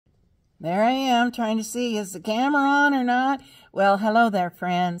There I am trying to see, is the camera on or not? Well, hello there,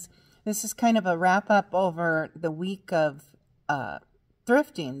 friends. This is kind of a wrap-up over the week of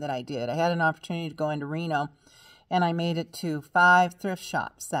thrifting that I did. I had an opportunity to go into Reno, and I made it to 5 thrift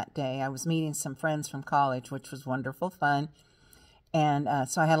shops that day. I was meeting some friends from college, which was wonderful fun, and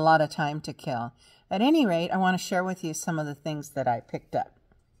so I had a lot of time to kill. At any rate, I want to share with you some of the things that I picked up.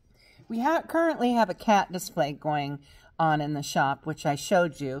 We currently have a cat display going on in the shop, which I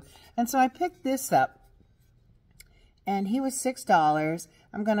showed you, and so I picked this up, and he was $6.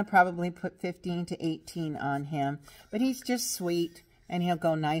 I'm going to probably put 15 to 18 on him, but he's just sweet, and he'll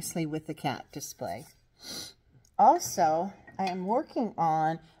go nicely with the cat display. Also, I am working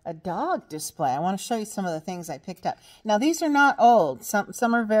on a dog display. I want to show you some of the things I picked up. Now, these are not old.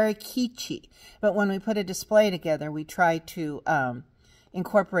 Some are very kitschy, but when we put a display together, we try to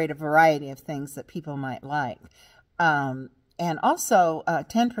incorporate a variety of things that people might like. And also,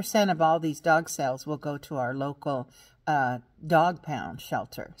 10% of all these dog sales will go to our local dog pound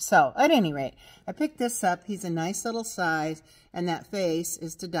shelter. So, at any rate, I picked this up. He's a nice little size, and that face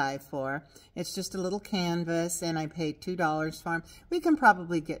is to die for. It's just a little canvas, and I paid $2 for him. We can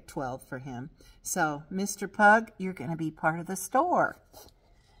probably get 12 for him. So, Mr. Pug, you're going to be part of the store.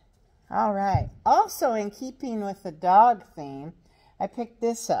 All right. Also, in keeping with the dog theme, I picked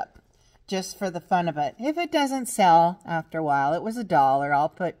this up just for the fun of it. If it doesn't sell after a while, it was $1. I'll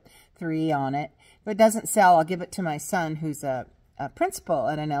put 3 on it. If it doesn't sell, I'll give it to my son, who's a principal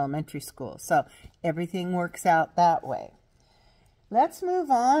at an elementary school. So everything works out that way. Let's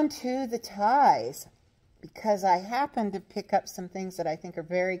move on to the ties, because I happened to pick up some things that I think are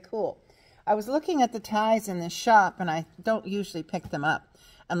very cool. I was looking at the ties in this shop, and I don't usually pick them up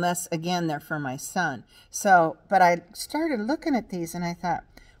unless, again, they're for my son. So, but I started looking at these, and I thought,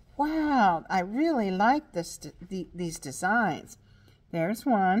 wow, I really like these designs. There's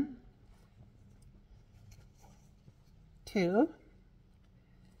one, 2,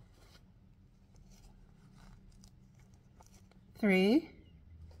 3,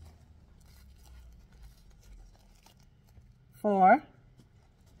 4,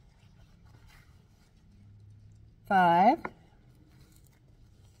 5,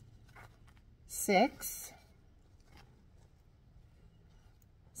 6,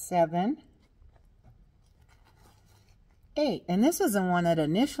 7, 8. And this is the one that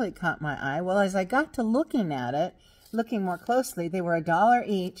initially caught my eye. Well, as I got to looking at it, looking more closely, they were $1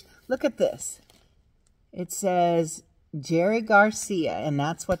 each. Look at this. It says Jerry Garcia, and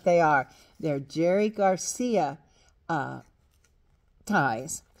that's what they are. They're Jerry Garcia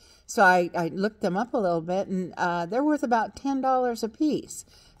ties. So I looked them up a little bit, and they're worth about $10 a piece.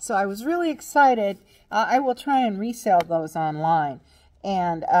 So I was really excited. I will try and resell those online.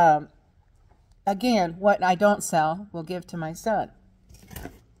 And again, what I don't sell, we'll give to my son.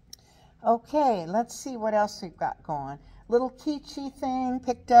 Okay, let's see what else we've got going. Little kitschy thing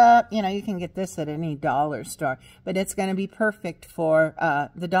picked up. You know, you can get this at any dollar store, but it's going to be perfect for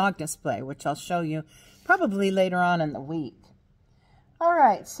the dog display, which I'll show you probably later on in the week. All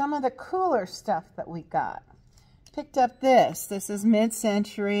right, some of the cooler stuff that we got. Picked up this. This is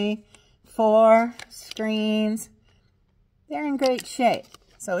mid-century, 4 screens. They're in great shape.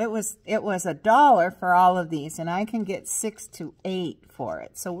 So it was $1 for all of these, and I can get 6 to 8 for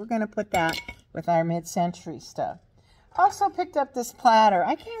it. So we're going to put that with our mid-century stuff. Also picked up this platter.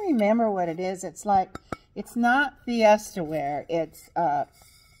 I can't remember what it is. It's like, it's not Fiesta ware. It's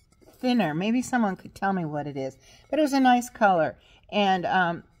thinner. Maybe someone could tell me what it is. But it was a nice color.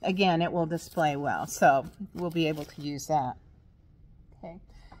 And again, it will display well. So we'll be able to use that. Okay.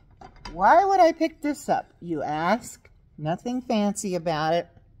 Why would I pick this up, you ask? Nothing fancy about it.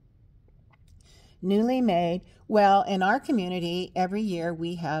 Newly made. Well, in our community, every year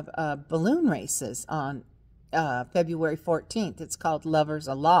we have balloon races on February 14th. It's called Lovers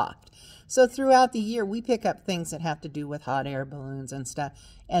Aloft. So throughout the year, we pick up things that have to do with hot air balloons and stuff,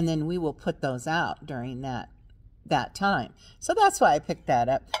 and then we will put those out during that time. So that's why I picked that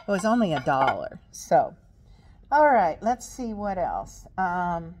up. It was only $1. So, all right, let's see what else.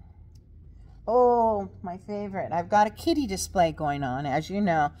 Oh, my favorite. I've got a kitty display going on, as you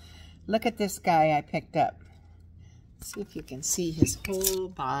know. Look at this guy I picked up. Let's see if you can see his whole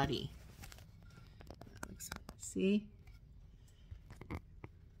body. See?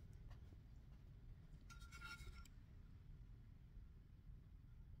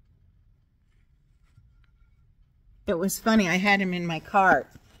 It was funny. I had him in my cart,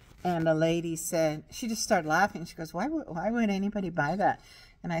 and a lady said, she just started laughing. She goes, why would anybody buy that?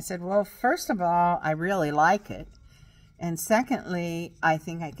 And I said, well, first of all, I really like it. And secondly, I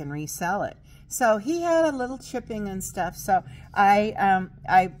think I can resell it. So he had a little chipping and stuff. So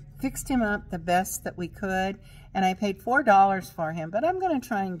I fixed him up the best that we could, and I paid $4 for him, but I'm going to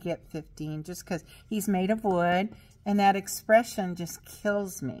try and get 15 just because he's made of wood, and that expression just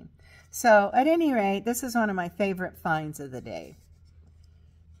kills me. So at any rate, this is one of my favorite finds of the day.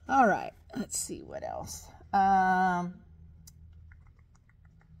 All right, let's see what else.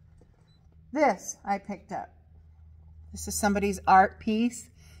 This I picked up. This is somebody's art piece.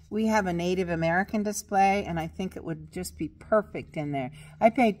 We have a Native American display, and I think it would just be perfect in there. I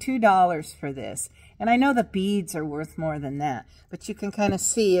paid $2 for this, and I know the beads are worth more than that, but you can kind of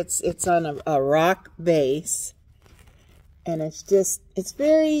see it's on a rock base, and it's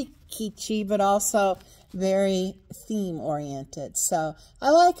very kitschy, but also very theme-oriented. So I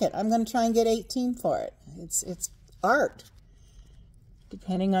like it. I'm going to try and get 18 for it. It's art,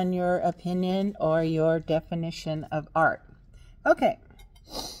 depending on your opinion or your definition of art. Okay.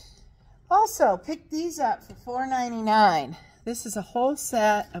 Also, picked these up for $4.99. This is a whole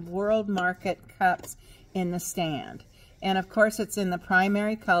set of World Market cups in the stand. And of course, it's in the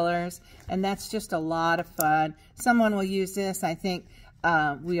primary colors, and that's just a lot of fun. Someone will use this. I think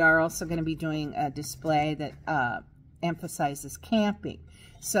we are also going to be doing a display that emphasizes camping.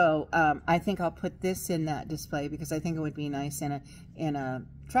 So I think I'll put this in that display because I think it would be nice in a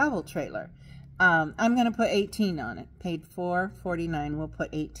travel trailer. I'm going to put 18 on it. Paid $4.49. We'll put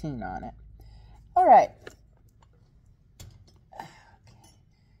 18 on it. All right. Okay.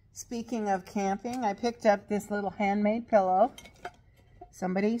 Speaking of camping, I picked up this little handmade pillow.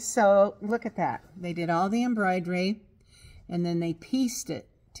 So look at that. They did all the embroidery, and then they pieced it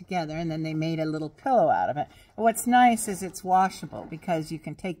together, and then they made a little pillow out of it. What's nice is it's washable because you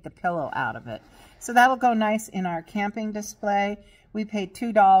can take the pillow out of it. So that will go nice in our camping display. We paid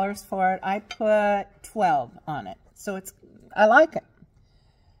 $2 for it. I put 12 on it. So I like it.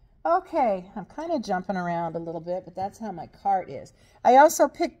 Okay, I'm kind of jumping around a little bit, but that's how my cart is. I also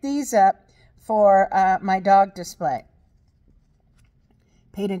picked these up for my dog display.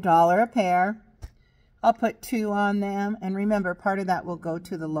 Paid $1 a pair. I'll put 2 on them, and remember, part of that will go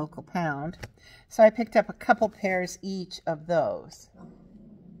to the local pound. So I picked up a couple pairs each of those.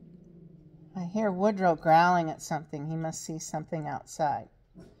 I hear Woodrow growling at something. He must see something outside.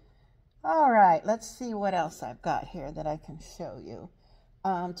 All right, let's see what else I've got here that I can show you.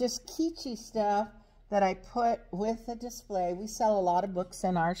 Just kitschy stuff that I put with the display. We sell a lot of books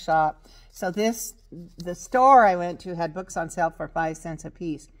in our shop. So the store I went to had books on sale for 5 cents a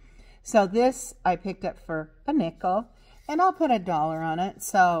piece. So this I picked up for a nickel, and I'll put $1 on it.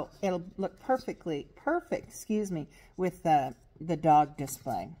 So it'll look perfect, with the dog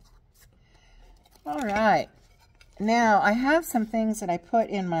display. All right. Now I have some things that I put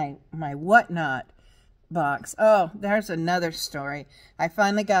in my Whatnot box. Oh, there's another story. I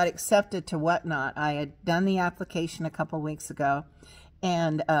finally got accepted to Whatnot. I had done the application a couple weeks ago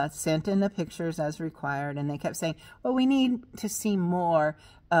and sent in the pictures as required, and they kept saying, well, we need to see more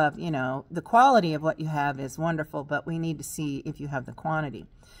of, the quality of what you have is wonderful, but we need to see if you have the quantity.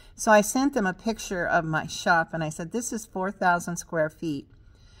 So I sent them a picture of my shop, and I said, this is 4,000 square feet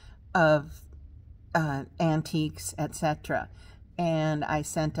of antiques, etc. And I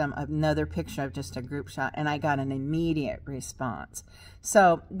sent them another picture of just a group shot, and I got an immediate response.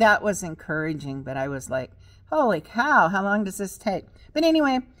 So that was encouraging, but I was like, holy cow, how long does this take? But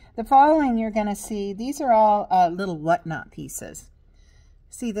anyway, the following you're going to see, these are all little Whatnot pieces.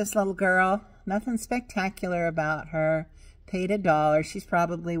 See this little girl? Nothing spectacular about her. Paid $1. She's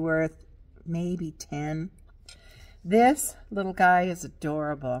probably worth maybe 10. This little guy is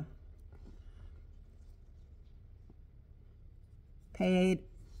adorable. I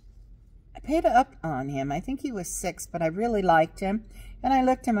paid up on him. I think he was 6, but I really liked him. And I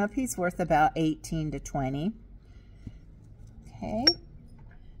looked him up. He's worth about 18 to 20. Okay.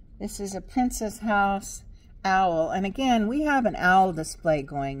 This is a Princess House owl. And again, we have an owl display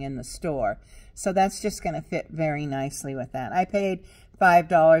going in the store. So that's just going to fit very nicely with that. I paid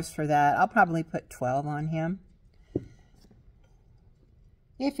 $5 for that. I'll probably put 12 on him,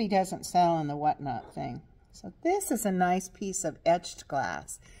 if he doesn't sell in the Whatnot thing. So this is a nice piece of etched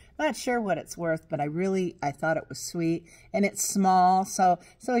glass. Not sure what it's worth, but I thought it was sweet. And it's small, so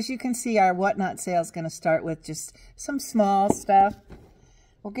as you can see, our Whatnot sale is going to start with just some small stuff.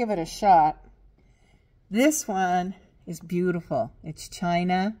 We'll give it a shot. This one is beautiful. It's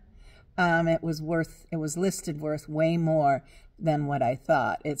china. It was listed worth way more than what I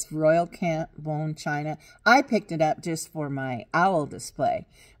thought. It's Royal Bone china. I picked it up just for my owl display,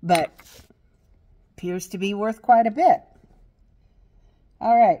 but appears to be worth quite a bit.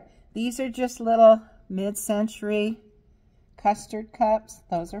 All right, these are just little mid-century custard cups.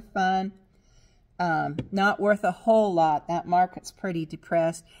 Those are fun. Not worth a whole lot. That market's pretty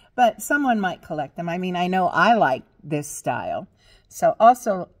depressed, but someone might collect them. I mean, I know I like this style. So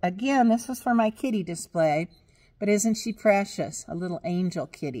also, again, this was for my kitty display, but isn't she precious? A little angel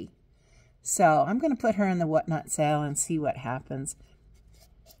kitty. So I'm going to put her in the Whatnot sale and see what happens.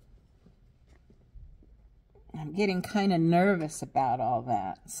 I'm getting kind of nervous about all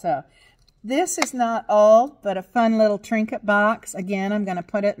that. So this is not old, but a fun little trinket box. Again, I'm going to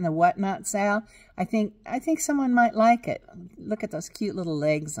put it in the Whatnot sale. I think someone might like it. Look at those cute little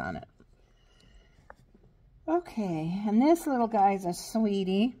legs on it. Okay, and this little guy's a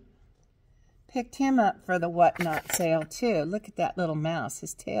sweetie. Picked him up for the Whatnot sale too. Look at that little mouse.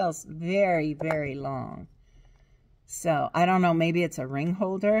 His tail's very, very long. So, I don't know, maybe it's a ring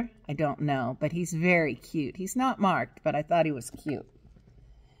holder. I don't know, but he's very cute. He's not marked, but I thought he was cute.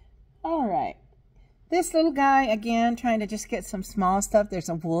 All right. This little guy, again, trying to just get some small stuff. There's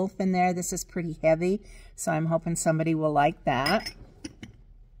a wolf in there. This is pretty heavy, so I'm hoping somebody will like that.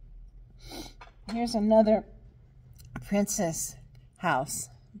 Here's another princess house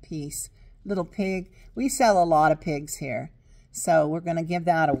piece. Little pig. We sell a lot of pigs here, so we're going to give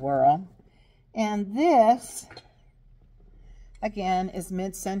that a whirl. And this, again, is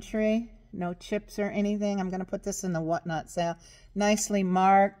mid-century. No chips or anything. I'm going to put this in the Whatnot sale. Nicely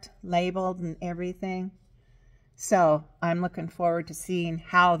marked, labeled, and everything. So I'm looking forward to seeing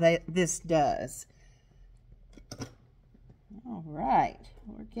how this does. All right,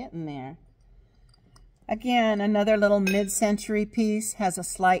 we're getting there. Again, another little mid-century piece. Has a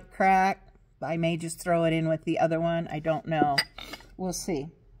slight crack. I may just throw it in with the other one. I don't know. We'll see.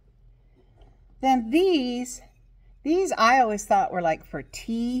 Then these I always thought were like for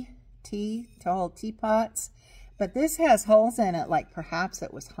tea to hold teapots. But this has holes in it like perhaps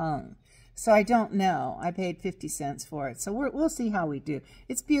it was hung. So I don't know. I paid 50 cents for it. So we'll see how we do.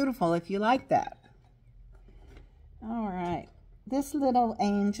 It's beautiful if you like that. All right. This little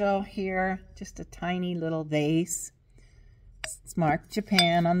angel here, just a tiny little vase. It's marked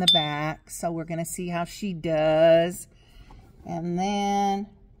Japan on the back. So we're going to see how she does. And then,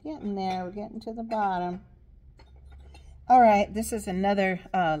 getting there, we're getting to the bottom. All right, this is another,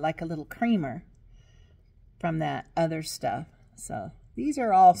 like a little creamer from that other stuff. So these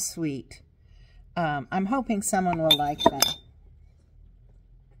are all sweet. I'm hoping someone will like them.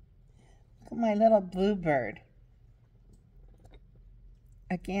 Look at my little bluebird.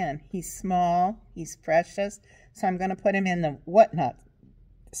 Again, he's small, he's precious, so I'm going to put him in the Whatnot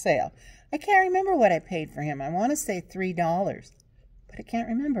sale. I can't remember what I paid for him. I want to say $3, but I can't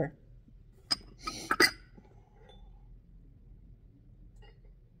remember.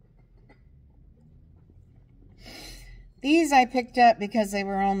 These I picked up because they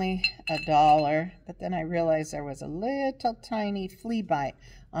were only $1, but then I realized there was a little tiny flea bite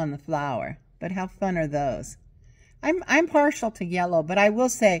on the flower. But how fun are those? I'm partial to yellow, but I will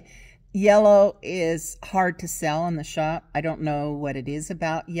say yellow is hard to sell in the shop. I don't know what it is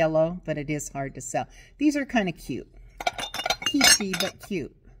about yellow, but it is hard to sell. These are kind of cute. Peachy, but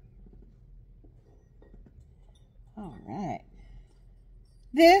cute. All right.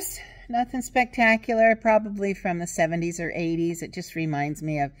 This, nothing spectacular, probably from the 70s or 80s. It just reminds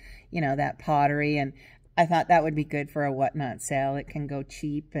me of, you know, that pottery, and I thought that would be good for a Whatnot sale. It can go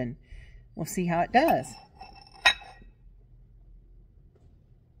cheap, and we'll see how it does.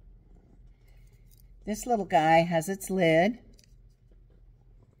 This little guy has its lid.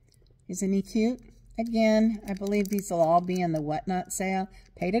 Isn't he cute? Again, I believe these will all be in the Whatnot sale.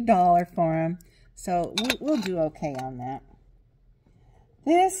 Paid $1 for them, so we'll do okay on that.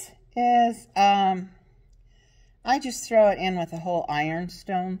 This is, I just throw it in with a whole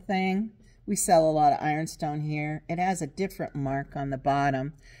ironstone thing. We sell a lot of ironstone here. It has a different mark on the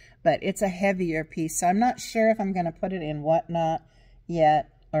bottom, but it's a heavier piece, so I'm not sure if I'm going to put it in Whatnot yet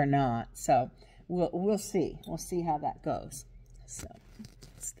or not. So we'll see. We'll see how that goes. So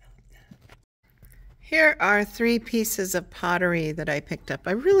stop that. Here are 3 pieces of pottery that I picked up.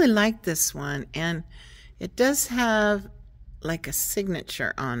 I really like this one, and it does have like a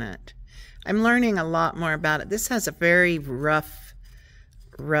signature on it. I'm learning a lot more about it. This has a very rough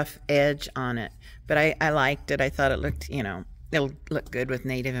edge on it, but I liked it. I thought it looked, you know, it'll look good with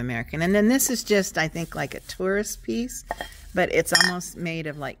Native American. And then this is just, I think, like a tourist piece, but it's almost made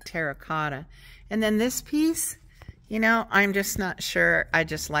of like terracotta. And then this piece, you know, I'm just not sure. I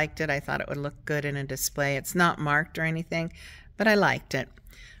just liked it. I thought it would look good in a display. It's not marked or anything, but I liked it.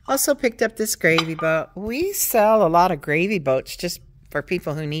 Also picked up this gravy boat. We sell a lot of gravy boats just for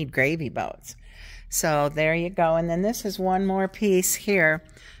people who need gravy boats. So there you go. And then this is one more piece here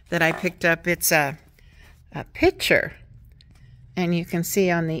that I picked up. It's a pitcher. And you can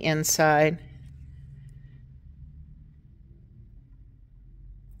see on the inside,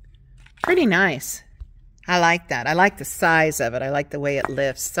 Pretty nice. I like that. I like the size of it. I like the way it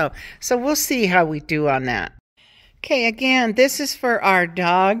lifts. So we'll see how we do on that. Okay, again, this is for our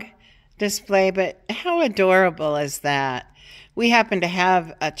dog display, but how adorable is that? We happen to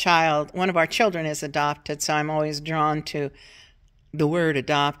have a child. One of our children is adopted, so I'm always drawn to the word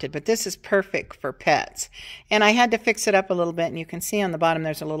adopted, but this is perfect for pets. And I had to fix it up a little bit, and you can see on the bottom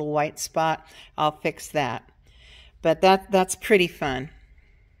there's a little white spot. I'll fix that. But that's pretty fun.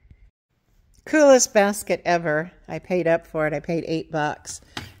 Coolest basket ever. I paid up for it. I paid $8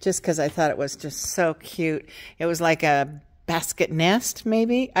 just because I thought it was just so cute. It was like a basket nest,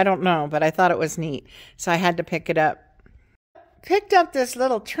 maybe? I don't know, but I thought it was neat. So I had to pick it up. Picked up this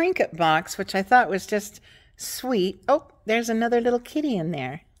little trinket box, which I thought was just sweet. Oh, there's another little kitty in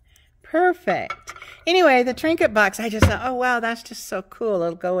there. Perfect. Anyway, the trinket box, I just thought, oh, wow, that's just so cool.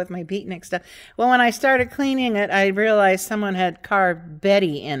 It'll go with my beatnik stuff. Well, when I started cleaning it, I realized someone had carved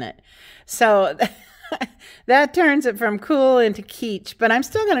Betty in it. So that turns it from cool into kitsch. But I'm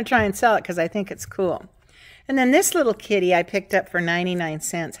still going to try and sell it because I think it's cool. And then this little kitty I picked up for 99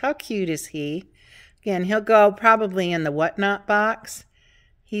 cents. How cute is he? Again, he'll go probably in the whatnot box.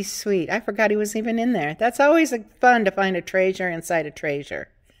 He's sweet. I forgot he was even in there. That's always fun to find a treasure inside a treasure.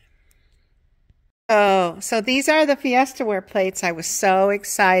 Oh, so these are the Fiestaware plates I was so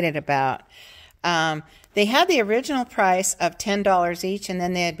excited about. They had the original price of $10 each, and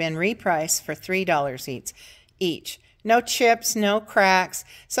then they had been repriced for $3 each. No chips, no cracks,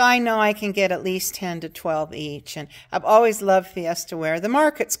 so I know I can get at least 10 to 12 each. And I've always loved Fiestaware. The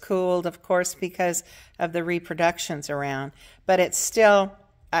market's cooled, of course, because of the reproductions around, but it's still,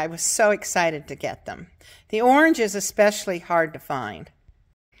 I was so excited to get them. The orange is especially hard to find.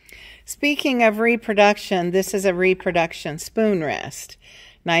 Speaking of reproduction, this is a reproduction spoon rest.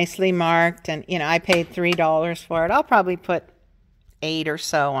 Nicely marked, and I paid $3 for it. I'll probably put 8 or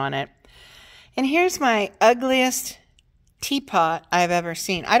so on it. And here's my ugliest teapot I've ever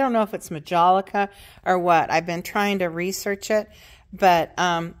seen. I don't know if it's Majolica or what. I've been trying to research it, but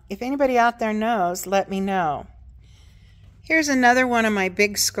if anybody out there knows, let me know. Here's another one of my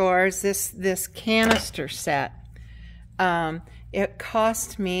big scores, this canister set. It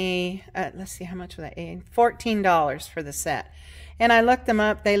cost me, let's see, how much was that? $14 for the set. And I looked them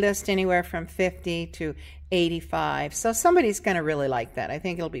up. They list anywhere from $50 to $85. So somebody's going to really like that. I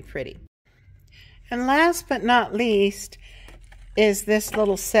think it'll be pretty. And last but not least is this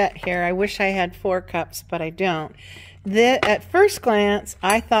little set here. I wish I had 4 cups, but I don't. At first glance,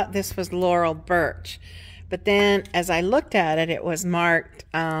 I thought this was Laurel Birch. But then as I looked at it, it was marked,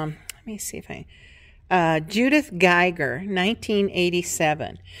 let me see if Judith Geiger,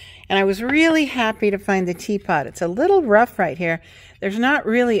 1987. And I was really happy to find the teapot. It's a little rough right here. There's not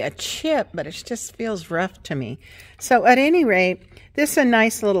really a chip, but it just feels rough to me. So at any rate, this is a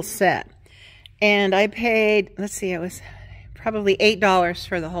nice little set. And I paid, let's see, it was probably $8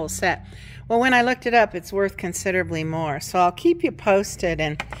 for the whole set. Well, when I looked it up, it's worth considerably more. So I'll keep you posted.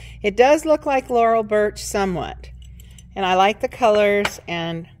 And it does look like Laurel Birch somewhat. And I like the colors,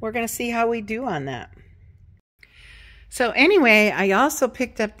 and we're going to see how we do on that. So anyway, I also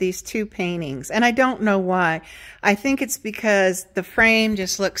picked up these 2 paintings, and I don't know why. I think it's because the frame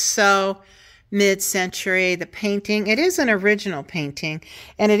just looks so mid-century. The painting, it is an original painting,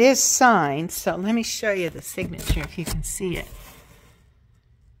 and it is signed. So let me show you the signature if you can see it.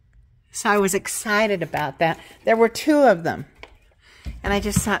 So I was excited about that. There were 2 of them, and I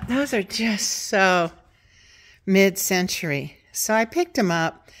just thought, those are just so mid-century. So I picked them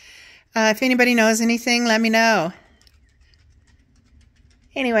up. If anybody knows anything, let me know.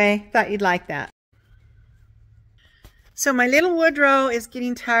 Anyway, thought you'd like that. So my little Woodrow is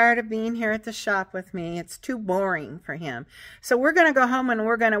getting tired of being here at the shop with me. It's too boring for him. So we're going to go home and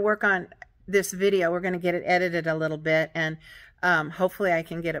we're going to work on this video. We're going to get it edited a little bit, and hopefully I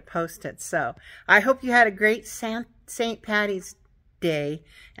can get it posted. So I hope you had a great St. Patty's Day,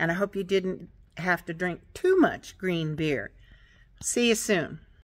 and I hope you didn't have to drink too much green beer. See you soon.